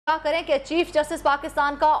کریں کہ chief justice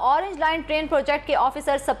Pakistan کا اورنج لائن ٹرین پروجیکٹ کے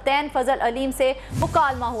آفیسر سبطین فضل علیم سے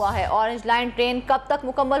مکالمہ ہوا ہے۔ اورنج لائن ٹرین کب تک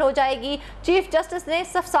مکمل ہو جائے گی، چیف جسٹس نے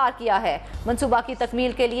استفسار کیا ہے۔ منصوبہ کی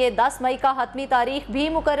تکمیل کے لیے 10 مئی کا حتمی تاریخ بھی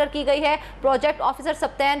مقرر کی گئی ہے۔ پروجیکٹ آفیسر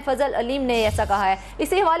سبطین فضل علیم نے ایسا کہا ہے۔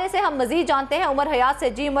 اسی حوالے سے ہم مزید جانتے ہیں عمر حیات سے۔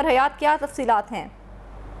 جی عمر حیات، کیا تفصیلات ہیں؟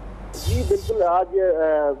 جی بالکل، آج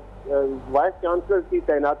وائس چانسلر کی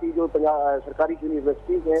تعیناتی جو سرکاری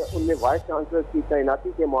یونیورسٹیز ہیں ان میں وائس چانسلر کی تعیناتی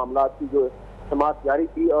کے معاملات کی جو سماعت جاری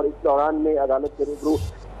تھی، اور اس دوران میں عدالت کے روبرو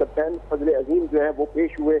سبطین فضل عظیم جو ہے وہ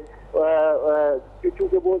پیش ہوئے،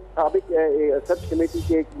 چونکہ وہ سابق سرچ کمیٹی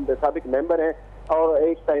کے ایک سابق ممبر ہیں اور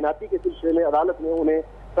ایک تعیناتی کے سلسلے میں عدالت نے انہیں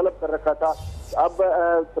طلب کر رکھا تھا۔ اب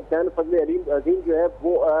سبطین فضل عظیم جو ہے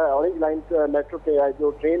وہ اورنج لائن میٹرو کے جو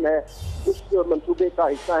ٹرین ہے اس منصوبے کا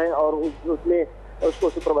حصہ ہیں اور اس میں اس کو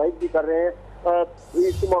سپروائز بھی کر رہے ہیں۔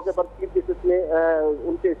 اس موقع پر چیف جسٹس نے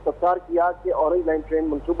ان سے استفسار کیا کہ اورنج لائن ٹرین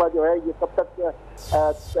منصوبہ جو ہے یہ کب تک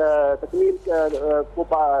تکمیل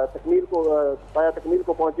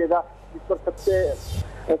کو پہنچے گا، جس پر سب سے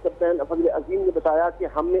سبطین فضل عظیم نے بتایا کہ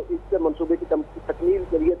ہم نے اس منصوبے کی تکمیل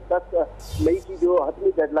کے لیے 10 مئی کی جو حتمی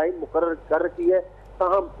ڈیڈ لائن مقرر کر رکھی ہے،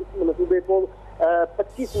 تاہم اس منصوبے کو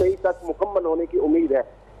 25 مئی تک مکمل ہونے کی امید ہے۔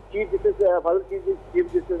 چیف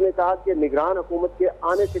جسٹس نے کہا کہ نگران حکومت کے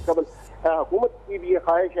آنے سے قبل حکومت کی بھی یہ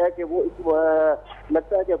خواہش ہے کہ وہ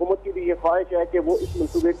حکومت کی بھی یہ خواہش ہے کہ وہ اس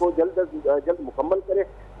منصوبے کو جلد از جلد مکمل کرے،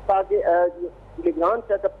 تاکہ نگران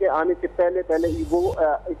سیٹ اپ کے آنے سے پہلے وہ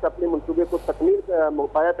اس اپنے منصوبے کو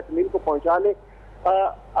تکمیل کو پہنچا لے۔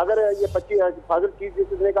 اگر یہ چیف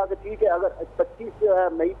جسٹس نے کہا کہ ٹھیک ہے، اگر 25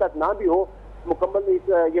 مئی تک نہ بھی ہو مکمل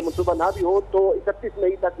یہ منصوبہ نہ بھی ہو تو 31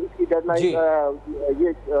 مئی تک اس کی ڈیڈ لائن یہ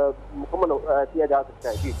مکمل کیا جا سکتا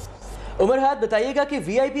ہے۔ جی عمر حیات، بتائیے گا کہ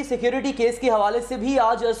وی آئی پی سیکیورٹی کیس کے حوالے سے بھی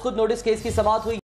آج از خود نوٹس کیس کی سماعت ہوئی۔